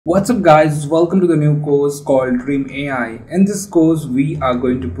What's up guys, welcome to the new course called Dream AI. In this course we are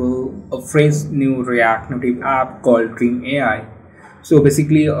going to build a fresh new React Native app called Dream AI. So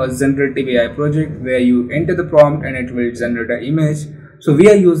basically a generative AI project where you enter the prompt and it will generate an image. So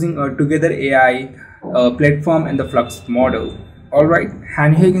we are using a Together AI platform and the Flux model. Alright,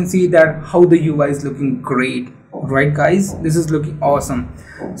 and here you can see that how the UI is looking great. Right guys, this is looking awesome.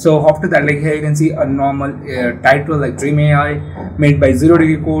 So after that, like here you can see a normal title like Dream AI made by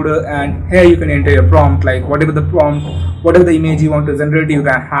 0-degree coder, and here you can enter your prompt, like whatever the image you want to generate, you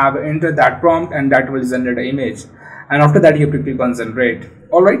can have enter that prompt and that will generate an image. And after that you have to click on generate.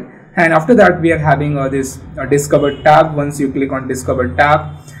 Alright, and after that we are having this discover tab. Once you click on discover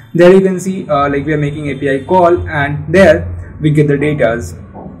tab, there you can see like we are making API call, and there we get the datas.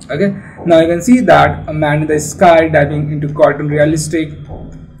 Okay, now you can see that a man in the sky diving into cartoon realistic,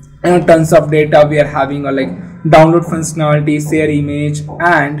 and tons of data. We are having a like download functionality, share image,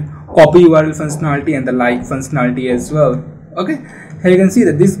 and copy URL functionality, and the like functionality as well. Okay, here you can see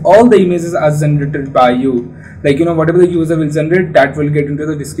that all the images are generated by you. Like whatever the user will generate, that will get into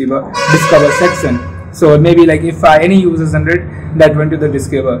the discover section. So maybe like if any user generate, that went to the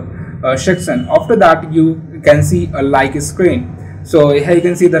discover section. After that you can see a like screen. So here you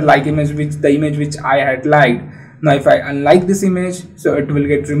can see the like image, the image which I had liked. Now if I unlike this image, so it will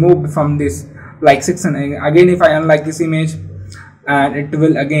get removed from this like section, and again if I unlike this image, and it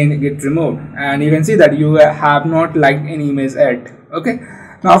will again get removed. And you can see that you have not liked any image yet. Okay,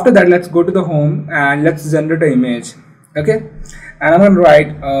 now after that let's go to the home and let's generate an image. Okay, and I'm going to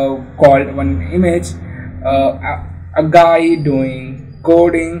write called one image, a guy doing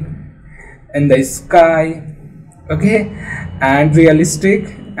coding in the sky. Okay, and realistic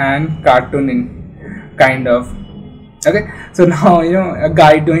and cartooning kind of. Okay, so now a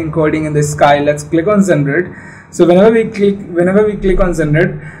guy doing coding in the sky. Let's click on generate. So whenever we click on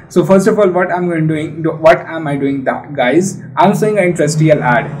generate, so first of all what am I doing that guys, I'm showing an interstitial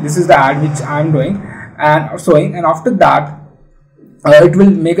ad. This is the ad which I'm doing and showing, and after that it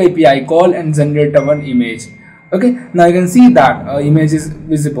will make API call and generate one image. Okay, now you can see that image is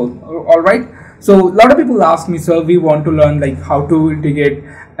visible. All right, so a lot of people ask me, sir, we want to learn like how to integrate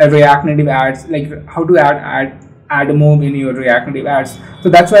React Native ads, like how to add mob in your React Native ads. So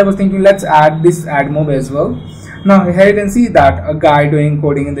that's why I was thinking let's add this ad mob as well. Now here you can see that a guy doing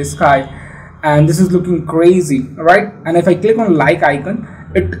coding in the sky, and this is looking crazy, right? And if I click on like icon,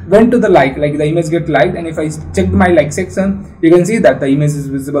 it went to the like the image get liked, and if I check my like section, you can see that the image is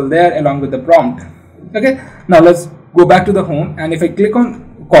visible there along with the prompt. Okay, now let's go back to the home, and if I click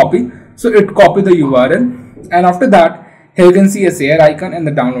on copy, so it copy the URL, and after that here you can see a share icon and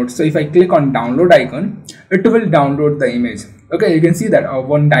the download. So if I click on download icon, it will download the image. Okay, you can see that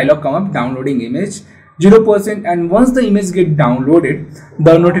one dialog come up, downloading image 0%, and once the image get downloaded,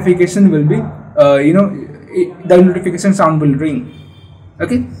 the notification will be the notification sound will ring.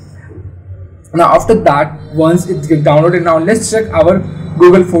 Okay, now after that once it get downloaded, now let's check our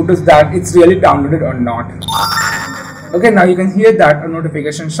Google Photos that it's really downloaded or not. Okay, now you can hear that a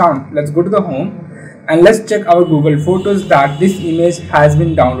notification sound. Let's go to the home and let's check our Google Photos that this image has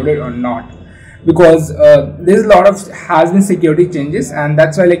been downloaded or not, because there's a lot of has been security changes, and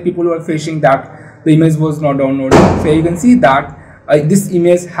that's why like people were fishing that the image was not downloaded. So you can see that this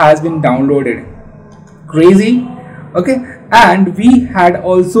image has been downloaded. Crazy. Okay, and we had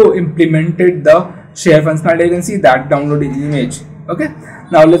also implemented the share functionality. You can see that downloaded image. Okay,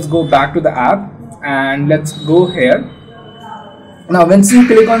 now let's go back to the app and let's go here. Now once you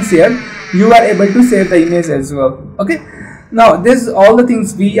click on share, you are able to share the image as well. Okay, now this is all the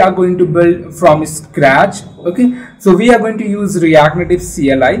things we are going to build from scratch. Okay, so we are going to use React Native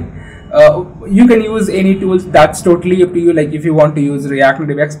CLI. You can use any tools, that's totally up to you. Like if you want to use React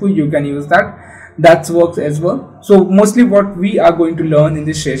Native Expo, you can use that works as well. So mostly what we are going to learn in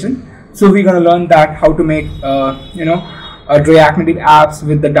this session, so we're going to learn that how to make React Native apps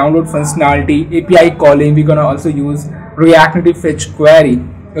with the download functionality, API calling. We're gonna also use React Native fetch query.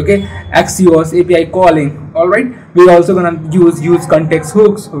 Okay, Axios API calling. All right, we're also gonna use context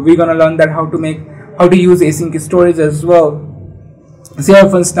hooks. We're gonna learn that how to use async storage as well, share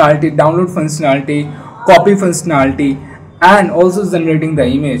functionality, download functionality, copy functionality, and also generating the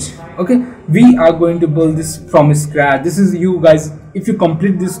image. Okay, we are going to build this from scratch. This is you guys, if you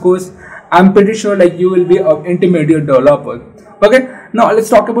complete this course, I'm pretty sure like you will be an intermediate developer. Okay, now let's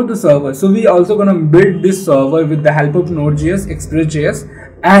talk about the server. So we are also going to build this server with the help of Node.js Express,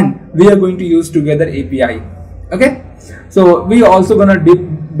 and we are going to use Together API. Okay, so we are also going to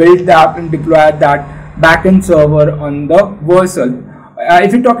build that and deploy that backend server on the Vercel.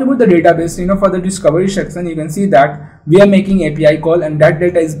 If you talk about the database, for the discovery section, you can see that we are making API call, and that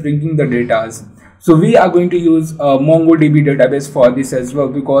data is bringing the data. So we are going to use a MongoDB database for this as well,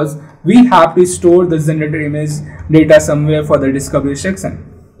 because we have to store the generated image data somewhere for the discovery section.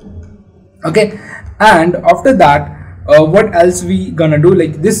 Okay, and after that, what else we gonna do?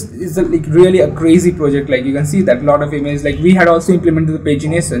 Like, this is really a crazy project. Like, you can see that a lot of images. Like, we had also implemented the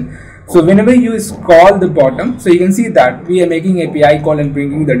pagination. So whenever you scroll the bottom, so you can see that we are making API call and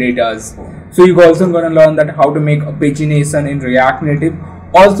bringing the data. So you're also gonna learn that how to make a pagination in React Native,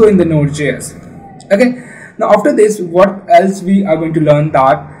 also in the Node.js. Okay, now after this, what else we are going to learn?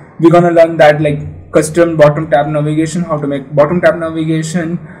 That we're gonna learn that like custom bottom tab navigation, how to make bottom tab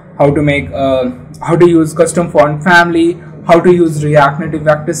navigation, how to make how to use custom font family, how to use React Native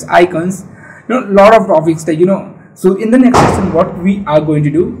vectors icons, lot of topics that So in the next session, what we are going to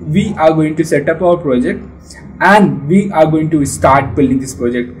do, we are going to set up our project and we are going to start building this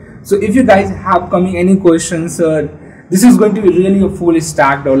project. So if you guys have coming any questions, this is going to be really a full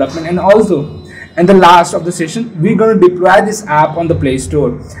stack development. And also in the last of the session, we're going to deploy this app on the Play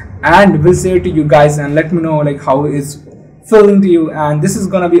Store, and we'll say to you guys and let me know like how it's feeling to you. And this is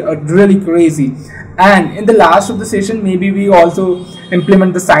gonna be a really crazy. And in the last of the session, maybe we also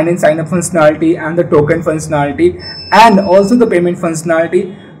implement the sign in sign up functionality and the token functionality and also the payment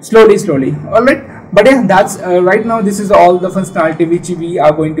functionality slowly. All right, but yeah, that's right now this is all the functionality which we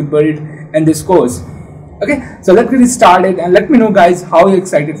are going to build in this course. Okay, so let's get started and let me know guys how you're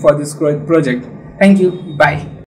excited for this project. Thank you. Bye.